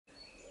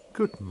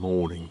Good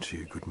morning to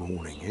you, good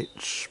morning.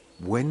 It's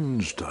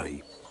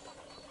Wednesday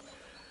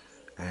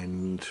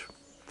and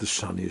the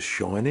sun is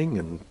shining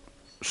and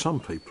some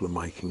people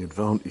are making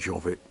advantage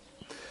of it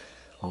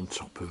on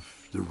top of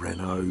the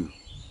Renault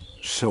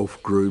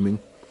self-grooming.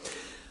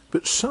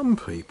 But some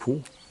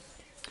people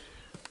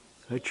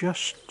are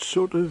just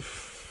sort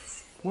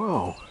of,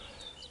 well,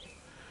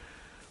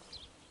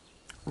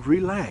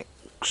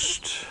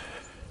 relaxed.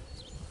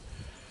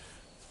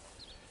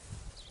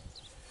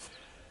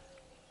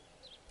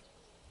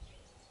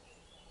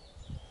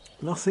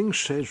 Nothing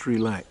says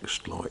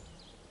relaxed like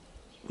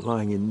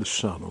laying in the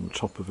sun on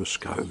top of a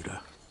Skoda.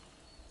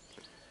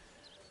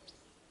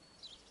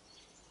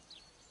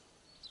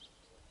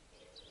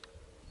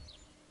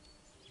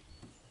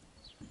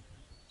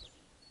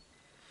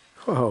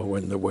 Oh,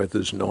 when the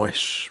weather's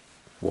nice,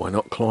 why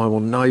not climb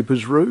on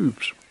neighbours'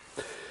 roofs?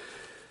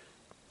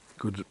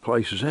 Good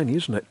place as any,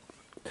 isn't it?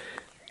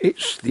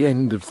 It's the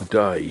end of the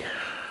day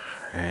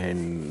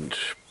and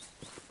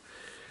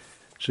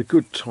it's a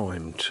good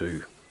time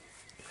to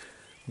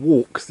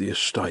walk the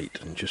estate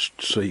and just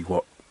see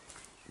what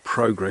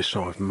progress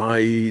I've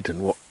made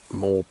and what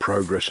more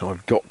progress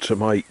I've got to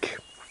make.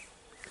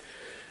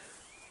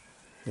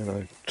 You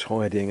know,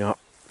 tidying up.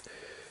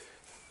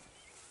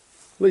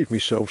 Leave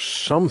myself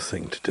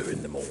something to do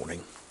in the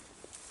morning.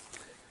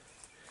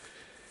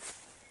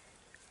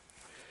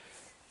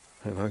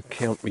 You know,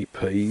 count me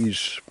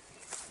peas,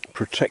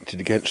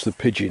 protected against the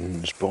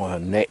pigeons by a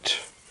net.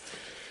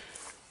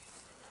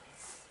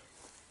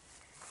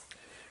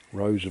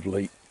 Rows of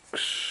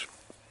leeks.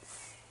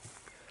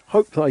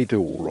 Hope they do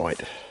all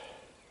right.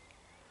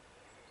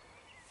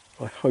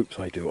 I hope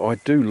they do. I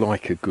do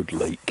like a good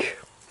leek.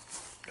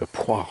 A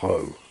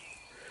poireau.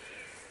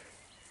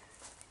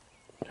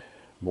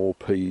 More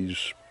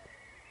peas.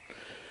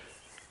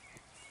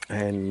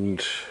 And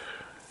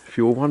if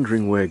you're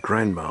wondering where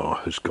Grandma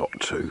has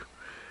got to,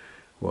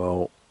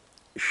 well,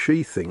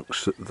 she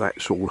thinks that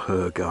that's all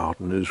her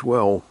garden as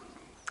well.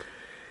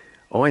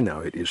 I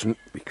know it isn't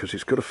because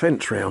it's got a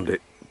fence round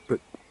it,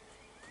 but,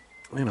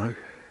 you know,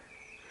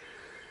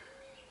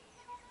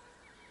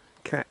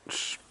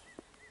 cats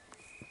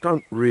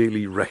don't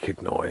really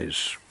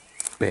recognise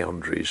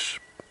boundaries.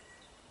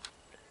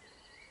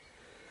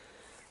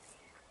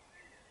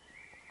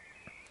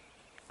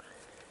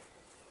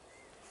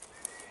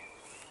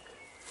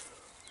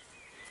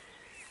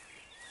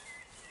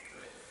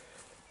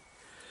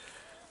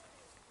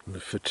 The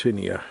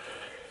Photinia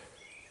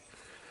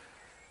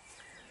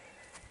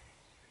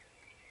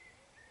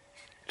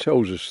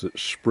tells us that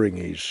spring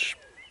is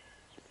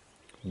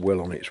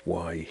well on its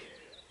way.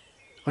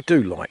 I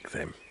do like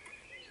them.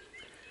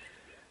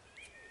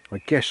 I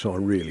guess I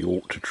really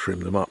ought to trim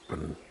them up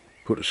and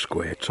put a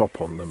square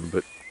top on them,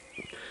 but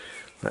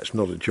that's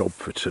not a job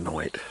for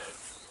tonight.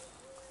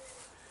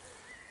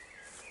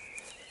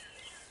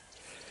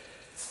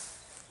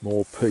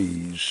 More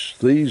peas.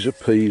 These are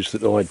peas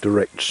that I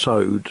direct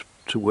sowed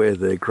to where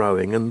they're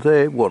growing, and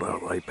they're, what are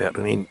they, about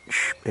an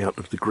inch out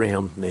of the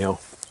ground now.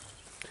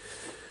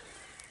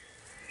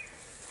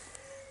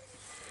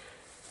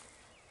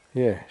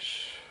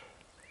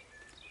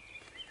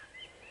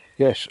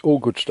 Yes, all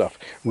good stuff.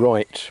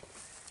 Right,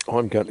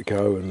 I'm going to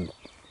go and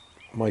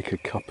make a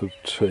cup of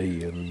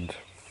tea and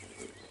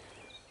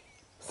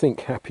think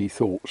happy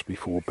thoughts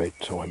before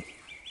bedtime.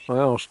 I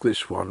asked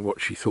this one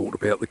what she thought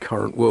about the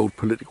current world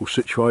political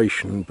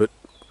situation, but,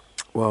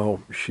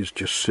 well, she's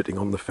just sitting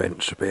on the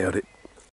fence about it.